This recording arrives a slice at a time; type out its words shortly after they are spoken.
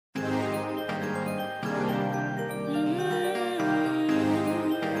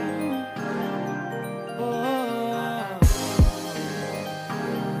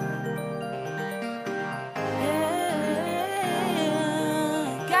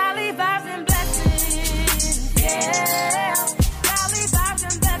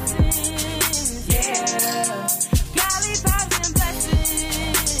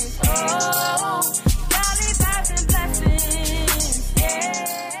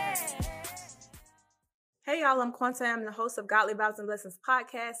Hey y'all, I'm Quanta. I'm the host of Godly Vibes and Blessings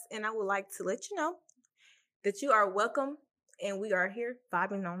podcast, and I would like to let you know that you are welcome, and we are here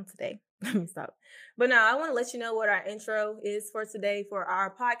vibing on today. Let me stop. But now I want to let you know what our intro is for today for our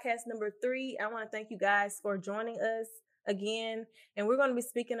podcast number 3. I want to thank you guys for joining us again, and we're going to be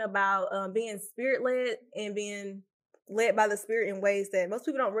speaking about being spirit-led and being led by the Spirit in ways that most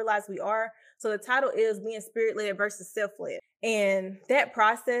people don't realize we are. So the title is being spirit-led versus self-led, and that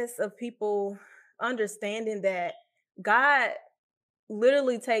process of people understanding that God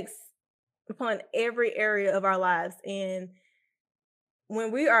literally takes upon every area of our lives. And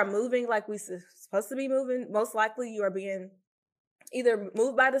when we are moving like we're supposed to be moving, most likely you are being either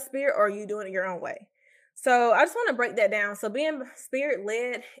moved by the Spirit or you doing it your own way. So I just want to break that down. So being spirit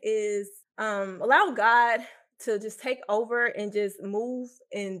led is allow God to just take over and just move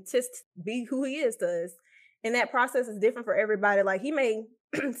and just be who he is to us. And that process is different for everybody. Like he may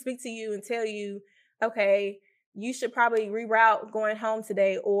speak to you and tell you, okay, you should probably reroute going home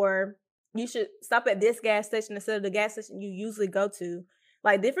today, or you should stop at this gas station instead of the gas station you usually go to.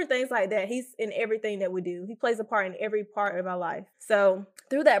 Like different things like that. He's in everything that we do. He plays a part in every part of our life. So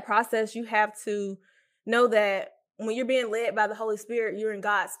through that process, you have to know that when you're being led by the Holy Spirit, you're in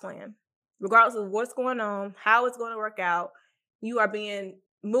God's plan. Regardless of what's going on, how it's going to work out, you are being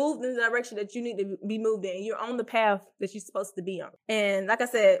moved in the direction that you need to be moved in. You're on the path that you're supposed to be on. And like I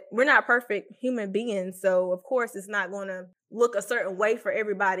said, we're not perfect human beings. So of course, it's not going to look a certain way for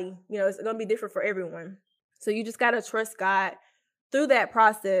everybody. You know, it's going to be different for everyone. So you just got to trust God through that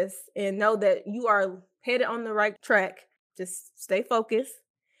process and know that you are headed on the right track. Just stay focused.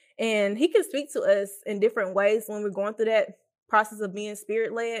 And he can speak to us in different ways when we're going through that process of being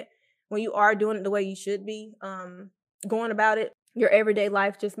spirit-led, when you are doing it the way you should be, going about it, your everyday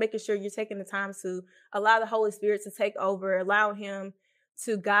life, just making sure you're taking the time to allow the Holy Spirit to take over, allow him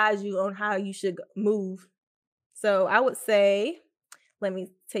to guide you on how you should move. So I would say, let me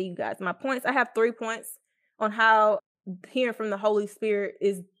tell you guys my points. I have 3 points on how hearing from the Holy Spirit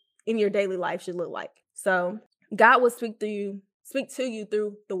is in your daily life should look like. So God will speak to you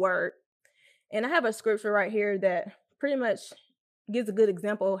through the word. And I have a scripture right here that pretty much gives a good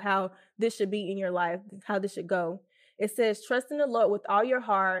example of how this should be in your life, how this should go. It says, trust in the Lord with all your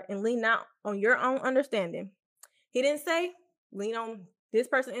heart and lean not on your own understanding. He didn't say lean on this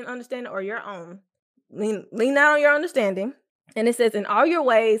person in understanding or your own. Lean not on your understanding. And it says, in all your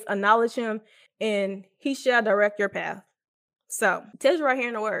ways, acknowledge him and he shall direct your path. So it tells you right here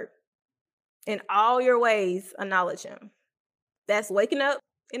in the word, in all your ways, acknowledge him. That's waking up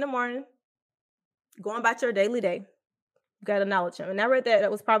in the morning, going about your daily day. You got to acknowledge him. And I read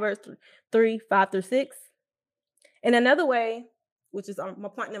that was Proverbs 3:5-6. And another way, which is my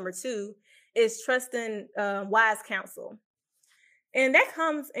point number 2, is trusting wise counsel. And that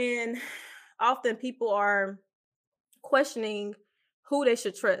comes in, often people are questioning who they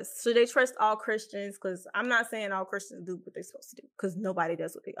should trust. Should they trust all Christians? Because I'm not saying all Christians do what they're supposed to do, because nobody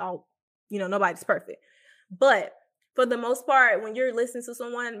does what they all, nobody's perfect. But for the most part, when you're listening to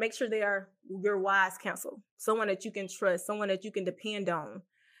someone, make sure they are your wise counsel, someone that you can trust, someone that you can depend on,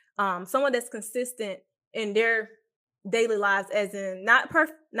 someone that's consistent in their daily lives, as in not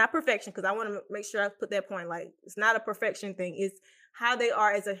perfection, because I want to make sure I put that point, like it's not a perfection thing. It's how they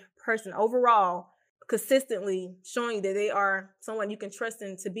are as a person overall, consistently showing that they are someone you can trust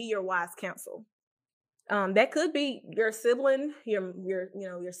in to be your wise counsel. That could be your sibling,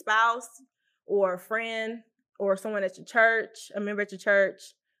 your spouse, or a friend, or someone at your church, a member at your church,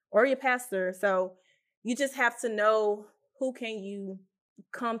 or your pastor. So you just have to know who can you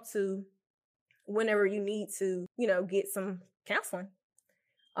come to whenever you need to, get some counseling.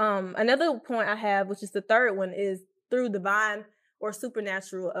 Another point I have, which is the third one, is through divine or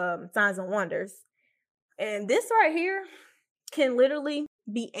supernatural signs and wonders. And this right here can literally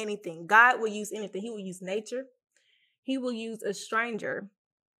be anything. God will use anything. He will use nature. He will use a stranger.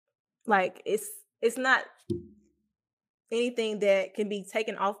 Like it's not anything that can be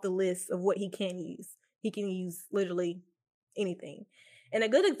taken off the list of what he can use. He can use literally anything. And a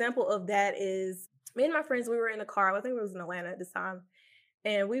good example of that is me and my friends, we were in a car. I think it was in Atlanta at this time.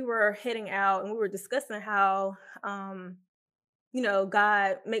 And we were heading out and we were discussing how,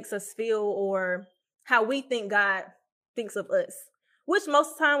 God makes us feel, or how we think God thinks of us, which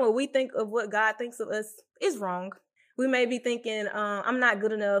most of the time when we think of what God thinks of us is wrong. We may be thinking, I'm not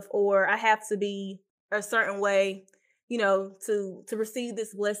good enough, or I have to be a certain way, to receive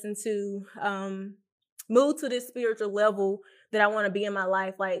this blessing, to move to this spiritual level that I want to be in my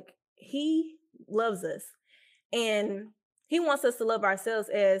life. Like he loves us and he wants us to love ourselves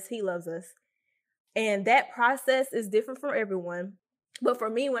as he loves us. And that process is different for everyone. But for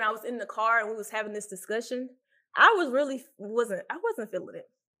me, when I was in the car and we was having this discussion, I wasn't feeling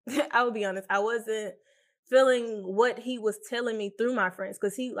it. I will be honest. I wasn't feeling what he was telling me through my friends.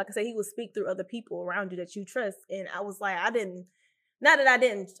 Cause he, like I said, he would speak through other people around you that you trust. And I was like, not that I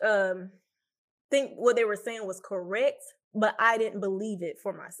didn't think what they were saying was correct, but I didn't believe it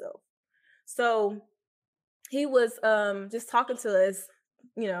for myself. So he was just talking to us,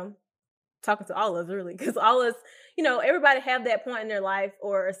 you know, talking to all of us really, because all of us, everybody have that point in their life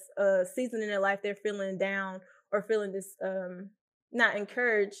or a season in their life they're feeling down or feeling this not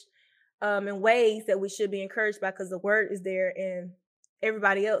encouraged in ways that we should be encouraged by, because the word is there and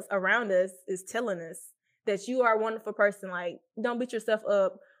everybody else around us is telling us that you are a wonderful person. Like, don't beat yourself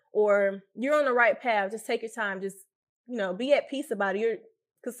up, or you're on the right path. Just take your time. Just, be at peace about it.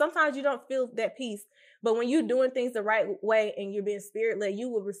 Because sometimes you don't feel that peace, but when you're doing things the right way and you're being spirit led, you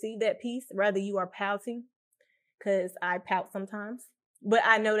will receive that peace. Rather you are pouting, because I pout sometimes, but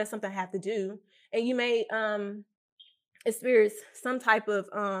I know that's something I have to do. And you may experience some type of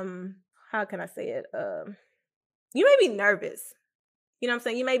how can I say it? You may be nervous. You know what I'm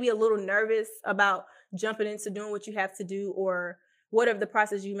saying? You may be a little nervous about jumping into doing what you have to do, or whatever the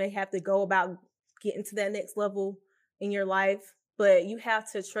process you may have to go about getting to that next level in your life. But you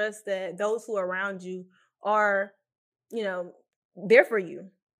have to trust that those who are around you are, there for you.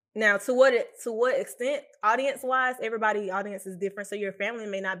 Now, to what extent, audience wise, everybody's audience is different. So your family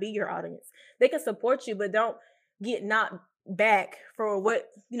may not be your audience. They can support you, but don't get knocked back for what,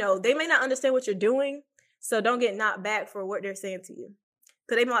 they may not understand what you're doing. So don't get knocked back for what they're saying to you.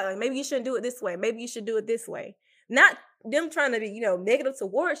 Because they might like, maybe you shouldn't do it this way. Maybe you should do it this way. Not them trying to be, negative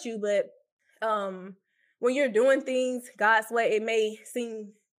towards you, but when you're doing things God's way, it may seem,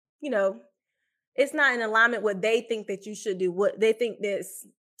 it's not in alignment with what they think that you should do, what they think that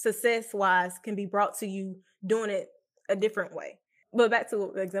success-wise can be brought to you doing it a different way. But back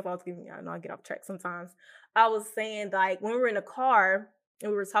to the example I was giving you, I know I get off track sometimes. I was saying, like, when we were in a car and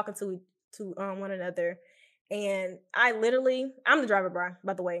we were talking to one another, and I'm the driver,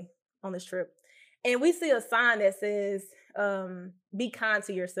 by the way, on this trip, and we see a sign that says, be kind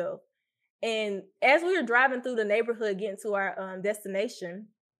to yourself. And as we were driving through the neighborhood, getting to our destination,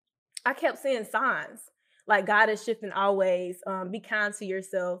 I kept seeing signs like God is shifting always. Be kind to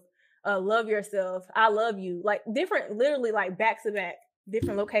yourself. Love yourself. I love you. Like different, literally like back to back,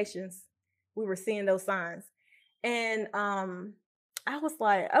 different locations. We were seeing those signs. And I was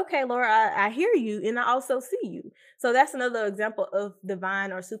like, okay, Lord, I hear you and I also see you. So that's another example of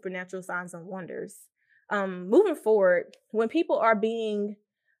divine or supernatural signs and wonders. Moving forward, when people are being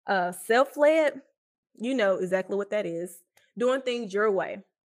self-led, you know exactly what that is. Doing things your way.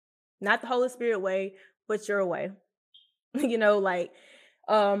 Not the Holy Spirit way, but your way.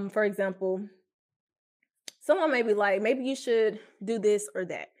 For example, someone may be like, maybe you should do this or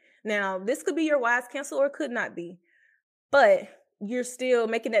that. Now, this could be your wise counsel or it could not be. But you're still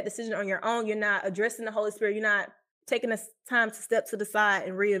making that decision on your own. You're not addressing the Holy Spirit. You're not taking the time to step to the side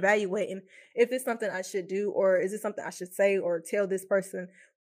and reevaluating if it's something I should do, or is it something I should say or tell this person,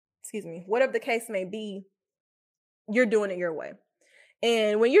 whatever the case may be, you're doing it your way.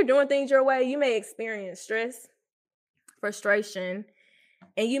 And when you're doing things your way, you may experience stress, frustration,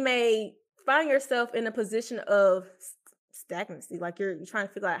 and you may find yourself in a position of stagnancy. Like you're trying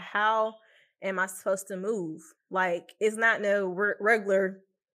to figure out, how am I supposed to move? Like it's not no regular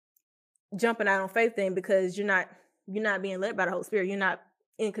jumping out on faith thing, because you're not being led by the Holy Spirit. You're not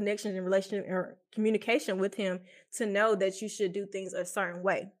in connection and relation or communication with him to know that you should do things a certain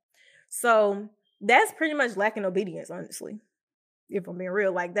way. So that's pretty much lacking obedience, honestly. If I'm being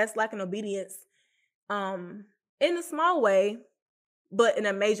real, like that's lacking obedience in a small way, but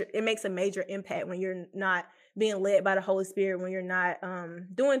it makes a major impact when you're not being led by the Holy Spirit, when you're not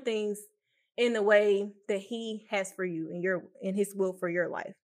doing things in the way that he has for you and in his will for your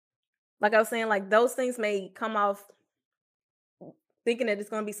life. Like I was saying, like those things may come off thinking that it's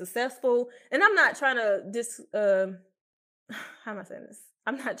going to be successful. And I'm not trying to how am I saying this?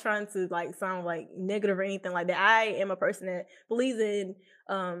 I'm not trying to like sound like negative or anything like that. I am a person that believes in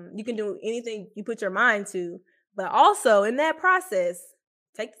you can do anything you put your mind to, but also in that process,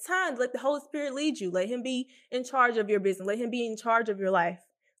 take the time to let the Holy Spirit lead you. Let him be in charge of your business. Let him be in charge of your life,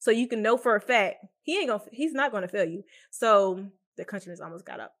 so you can know for a fact he's not going to fail you. So the country has almost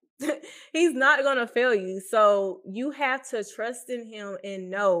got up. He's not going to fail you. So you have to trust in him and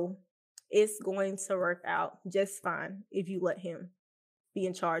know it's going to work out just fine if you let him be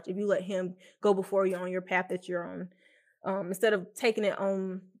in charge, if you let him go before you on your path that you're on, instead of taking it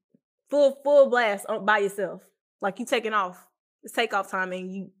on full blast by yourself. Like you taking off, it's takeoff time,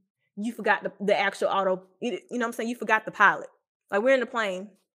 and you forgot the actual auto, you know what I'm saying? You forgot the pilot. Like, we're in the plane.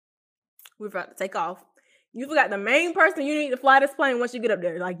 We're about to take off. You forgot the main person you need to fly this plane once you get up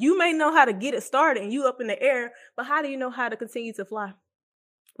there. Like, you may know how to get it started and you up in the air, but how do you know how to continue to fly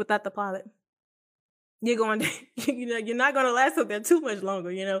without the pilot? You're going to, you're not going to last up there too much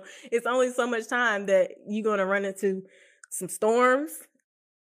longer. It's only so much time that you're going to run into some storms,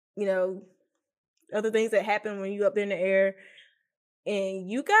 other things that happen when you're up there in the air, and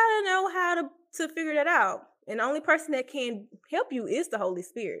you got to know how to figure that out. And the only person that can help you is the Holy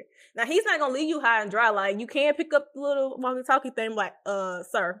Spirit. Now, he's not going to leave you high and dry. Like, you can't pick up the little walkie-talkie thing like,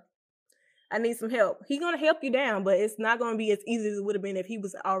 sir, I need some help. He's going to help you down, but it's not going to be as easy as it would have been if he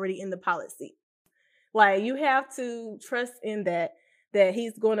was already in the pilot seat. Like, you have to trust in that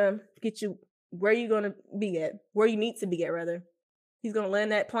he's going to get you where you're going to be at, where you need to be at, rather. He's going to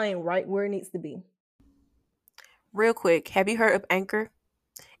land that plane right where it needs to be. Real quick, have you heard of Anchor?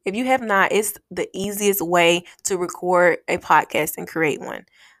 If you have not, it's the easiest way to record a podcast and create one.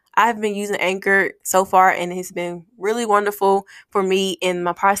 I've been using Anchor so far, and it's been really wonderful for me in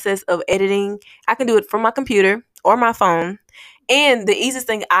my process of editing. I can do it from my computer or my phone. And the easiest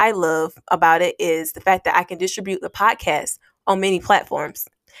thing I love about it is the fact that I can distribute the podcast on many platforms.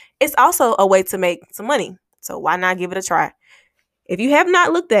 It's also a way to make some money. So why not give it a try? If you have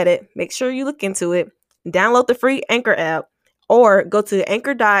not looked at it, make sure you look into it. Download the free Anchor app or go to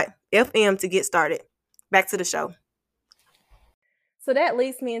anchor.fm to get started. Back to the show. So that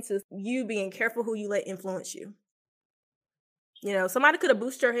leads me into you being careful who you let influence you. Somebody could have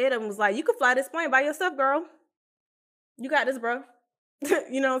boosted your head and was like, you could fly this plane by yourself, girl. You got this, bro.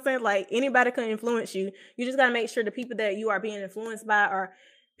 You know what I'm saying? Like, anybody can influence you. You just got to make sure the people that you are being influenced by are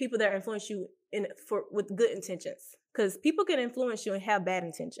people that influence you with good intentions. Because people can influence you and have bad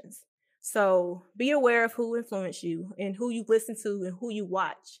intentions. So be aware of who influenced you and who you listen to and who you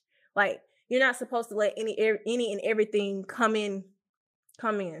watch. Like, you're not supposed to let any and everything come in.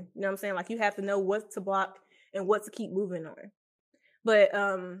 You know what I'm saying? Like, you have to know what to block and what to keep moving on. But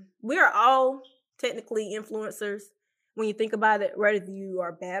we are all technically influencers. When you think about it, whether you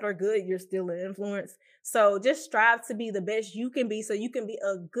are bad or good, you're still an influence. So just strive to be the best you can be so you can be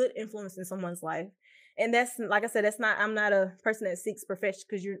a good influence in someone's life. And that's, like I said, I'm not a person that seeks perfection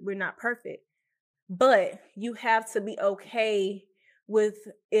because we're not perfect. But you have to be okay with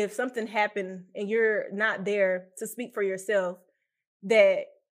if something happened and you're not there to speak for yourself, that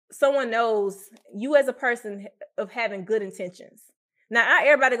someone knows you as a person of having good intentions. Now, not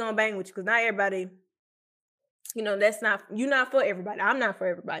everybody gonna bang with you because not everybody, you're not for everybody. I'm not for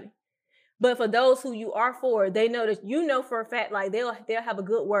everybody. But for those who you are for, they know that for a fact, like they'll have a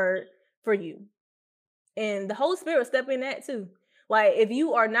good word for you. And the Holy Spirit will step in that too. Like, if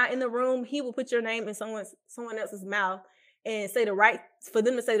you are not in the room, he will put your name in someone else's mouth and for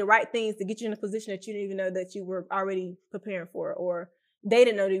them to say the right things to get you in a position that you didn't even know that you were already preparing for, or they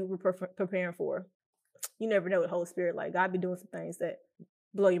didn't know that you were preparing for. You never know with Holy Spirit. Like, God be doing some things that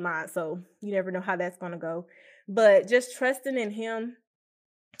blow your mind. So you never know how that's going to go. But just trusting in him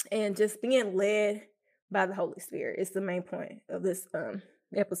and just being led by the Holy Spirit is the main point of this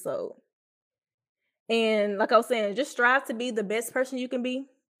episode. And like I was saying, just strive to be the best person you can be.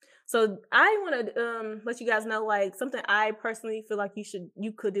 So I want to let you guys know, like, something I personally feel like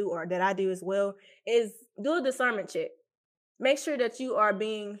you could do, or that I do as well, is do a discernment check. Make sure that you are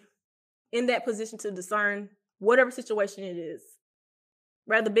being in that position to discern whatever situation it is,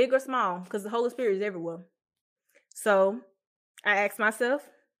 rather big or small, because the Holy Spirit is everywhere. So I ask myself,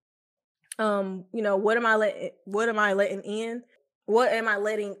 what am I letting in? What am I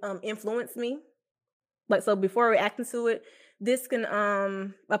letting influence me? Like, so before reacting to it, this can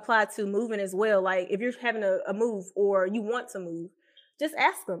apply to moving as well. Like, if you're having a move or you want to move, just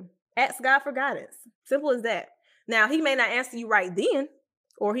ask him. Ask God for guidance. Simple as that. Now, he may not answer you right then,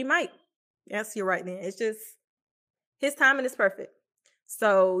 or he might answer you right then. It's just his timing is perfect.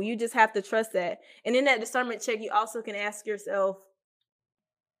 So you just have to trust that. And in that discernment check, you also can ask yourself,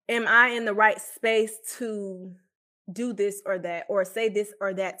 am I in the right space to do this or that, or say this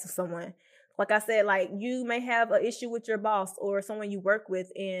or that to someone? Like I said, like, you may have an issue with your boss or someone you work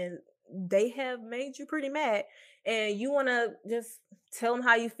with, and they have made you pretty mad, and you want to just tell them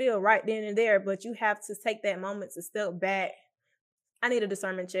how you feel right then and there, but you have to take that moment to step back. I need a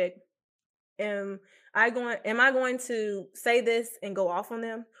discernment check. Am I going to say this and go off on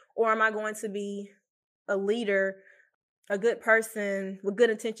them, or am I going to be a leader, a good person with good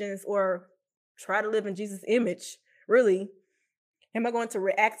intentions, or try to live in Jesus' image? Really, am I going to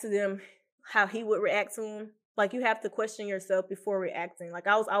react to them how he would react to them? Like, you have to question yourself before reacting. Like,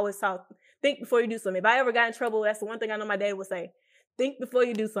 I was always taught, think before you do something. If I ever got in trouble, that's the one thing I know my dad would say: think before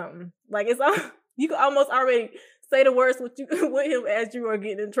you do something. Like, you can almost already say the words with you with him as you are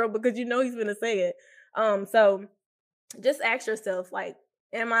getting in trouble because you know he's gonna say it. So just ask yourself, like,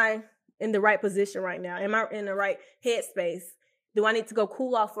 am I in the right position right now? Am I in the right headspace? Do I need to go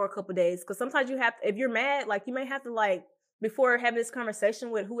cool off for a couple days? Because sometimes you have, if you're mad, like you may have to like before having this conversation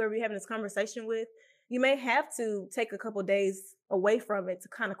with whoever you're having this conversation with, you may have to take a couple days away from it to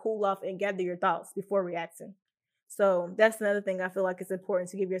kind of cool off and gather your thoughts before reacting. So that's another thing I feel like it's important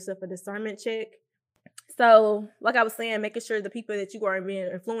to give yourself a discernment check. So, like I was saying, making sure the people that you are being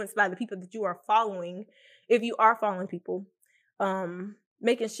influenced by, the people that you are following, if you are following people,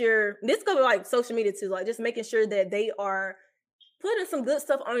 making sure this goes like social media too, like just making sure that they are putting some good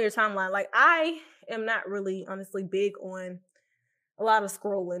stuff on your timeline. Like I am not really honestly big on a lot of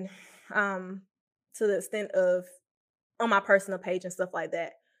scrolling, to the extent of on my personal page and stuff like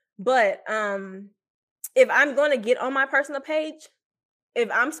that. But if I'm going to get on my personal page, if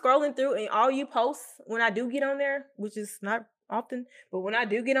I'm scrolling through and all you post when I do get on there, which is not often, but when I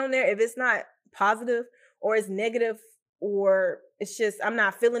do get on there, if it's not positive or it's negative or it's just I'm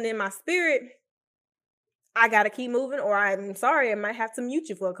not feeling in my spirit, I gotta keep moving, or I'm sorry, I might have to mute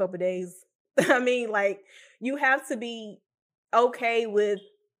you for a couple days. I mean, like you have to be okay with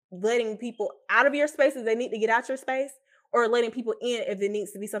letting people out of your space if they need to get out your space, or letting people in if it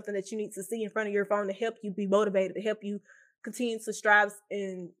needs to be something that you need to see in front of your phone to help you be motivated, to help you continue to strive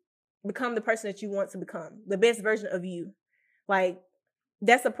and become the person that you want to become, the best version of you. Like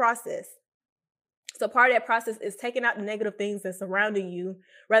that's a process. So part of that process is taking out the negative things that's surrounding you,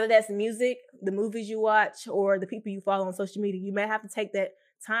 whether that's music, the movies you watch, or the people you follow on social media. You may have to take that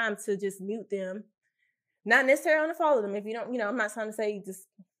time to just mute them. Not necessarily unfollow them if you don't, I'm not trying to say just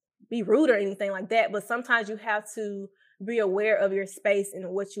be rude or anything like that, but sometimes you have to be aware of your space and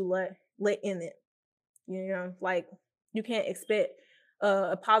what you let in it. Like you can't expect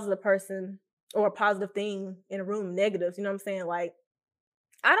a positive person or a positive thing in a room negative. You know what I'm saying? Like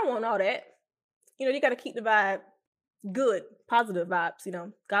I don't want all that. You got to keep the vibe good, positive vibes,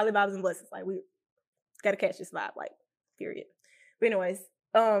 godly vibes and blessings. Like we got to catch this vibe, like period. But anyways,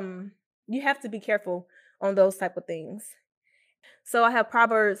 you have to be careful on those type of things. So I have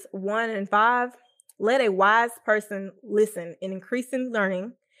Proverbs 1:5. Let a wise person listen in increasing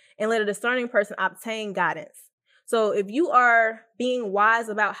learning, and let a discerning person obtain guidance. So if you are being wise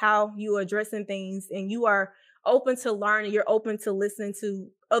about how you are addressing things and you are open to learning, you're open to listening to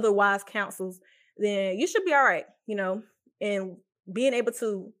other wise counsels, then you should be all right, and being able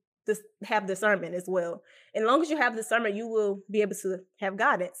to have discernment as well. And as long as you have discernment, you will be able to have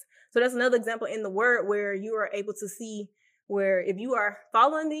guidance. So that's another example in the word where you are able to see where if you are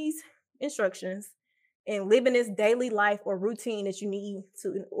following these instructions and living this daily life or routine that you need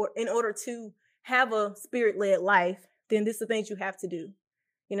to in order to have a spirit-led life, then this is the things you have to do,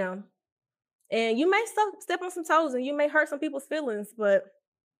 And you may step on some toes and you may hurt some people's feelings, but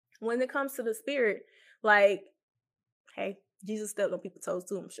when it comes to the spirit, like, hey, Jesus stepped on people's toes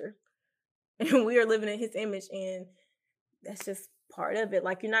too, I'm sure. And we are living in his image, and that's just part of it.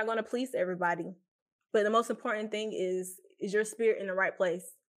 Like, you're not going to please everybody. But the most important thing is your spirit in the right place?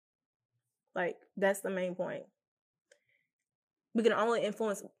 Like, that's the main point. We can only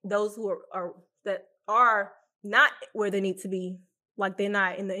influence those who are not where they need to be. Like, they're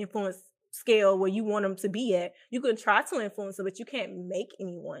not in the influence scale where you want them to be at. You can try to influence them, but you can't make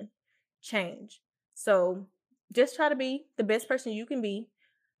anyone change. So just try to be the best person you can be.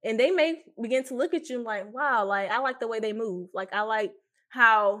 And they may begin to look at you like, wow, like I like the way they move. Like I like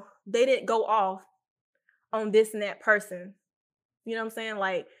how they didn't go off on this and that person. You know what I'm saying?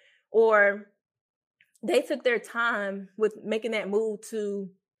 Like, or they took their time with making that move to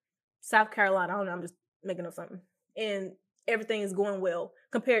South Carolina. I don't know, I'm just making up something. And everything is going well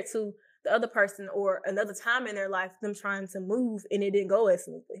compared to the other person or another time in their life, them trying to move and it didn't go as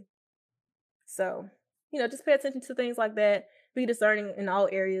smoothly. So, just pay attention to things like that. Be discerning in all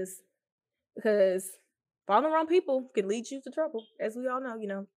areas, because following the wrong people can lead you to trouble. As we all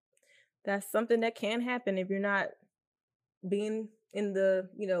know, that's something that can happen if you're not being in the,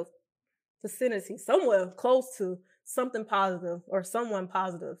 vicinity, somewhere close to something positive or someone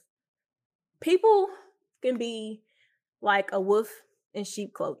positive. People can be like a wolf in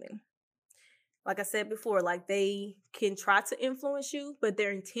sheep clothing. Like I said before, like they can try to influence you, but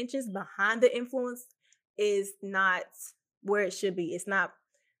their intentions behind the influence is not where it should be. It's not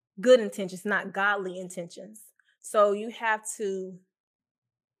good intentions, it's not godly intentions. So you have to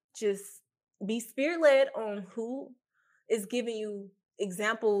just be spirit-led on who is giving you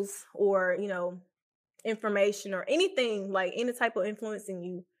examples or, information or anything, like any type of influence.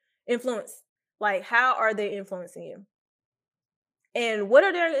 Like how are they influencing you? And what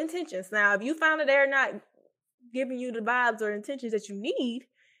are their intentions? Now, if you found that they're not giving you the vibes or intentions that you need,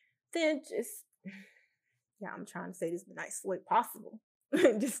 then just, yeah, I'm trying to say this the nicest way possible.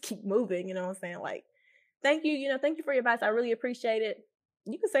 Just keep moving, you know what I'm saying? Like, thank you, thank you for your advice. I really appreciate it.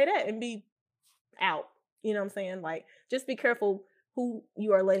 You can say that and be out. You know what I'm saying? Like, just be careful who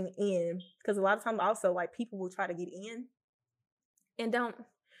you are letting in. Because a lot of times also like people will try to get in and don't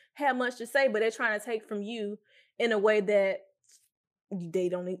have much to say, but they're trying to take from you in a way that they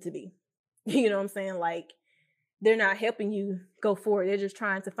don't need to be. You know what I'm saying? Like, they're not helping you go forward. They're just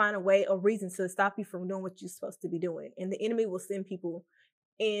trying to find a way or reason to stop you from doing what you're supposed to be doing. And the enemy will send people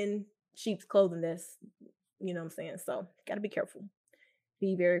in sheep's clothing that's, you know what I'm saying? So gotta be careful.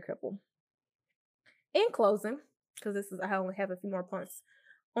 Be very careful. In closing, because I only have a few more points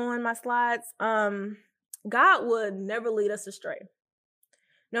on my slides. God would never lead us astray.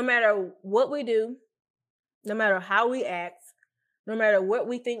 No matter what we do, no matter how we act, no matter what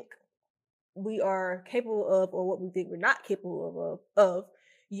we think we are capable of or what we think we're not capable of,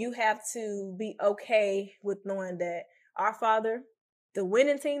 you have to be okay with knowing that our Father, the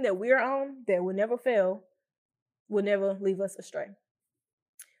winning team that we're on, that will never fail, will never leave us astray.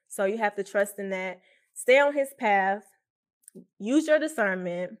 So you have to trust in that. Stay on his path. Use your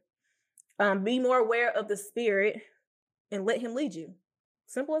discernment. Be more aware of the Spirit and let him lead you.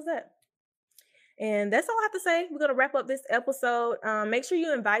 Simple as that. And that's all I have to say. We're going to wrap up this episode. Make sure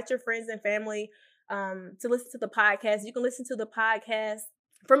you invite your friends and family to listen to the podcast. You can listen to the podcast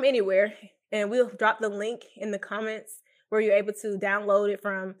from anywhere, and we'll drop the link in the comments where you're able to download it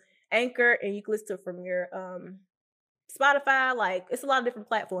from Anchor, and you can listen to it from your Spotify. Like, it's a lot of different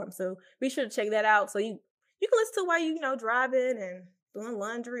platforms, so be sure to check that out. So you can listen to while you driving and doing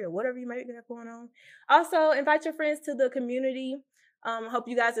laundry or whatever you might have going on. Also, invite your friends to the community. I hope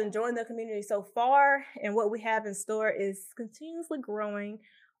you guys are enjoying the community so far, and what we have in store is continuously growing.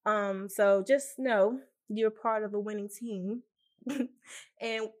 So just know you're part of a winning team. And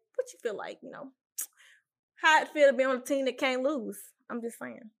what you feel like, how it feel to be on a team that can't lose. I'm just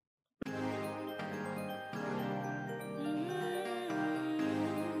saying.